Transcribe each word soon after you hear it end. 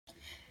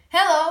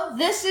Hello,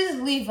 this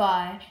is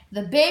Levi,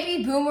 the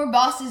baby boomer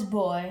boss's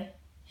boy.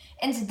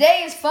 And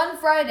today is Fun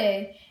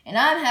Friday, and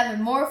I'm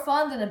having more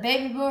fun than a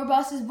baby boomer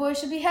boss's boy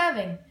should be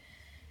having.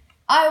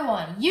 I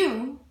want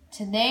you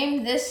to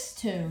name this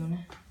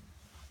tune.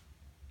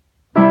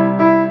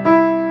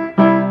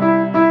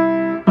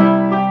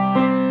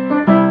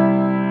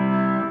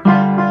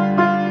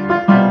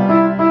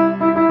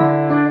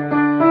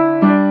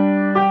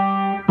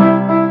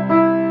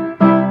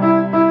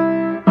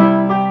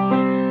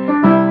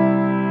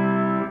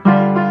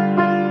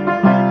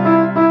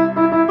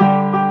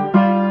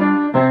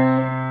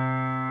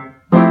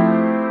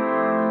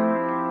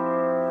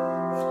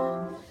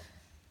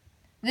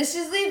 This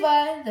is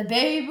Levi, the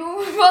baby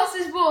boomer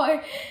boss's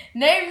boy.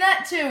 Name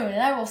that tune,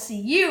 and I will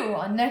see you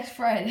on next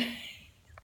Friday.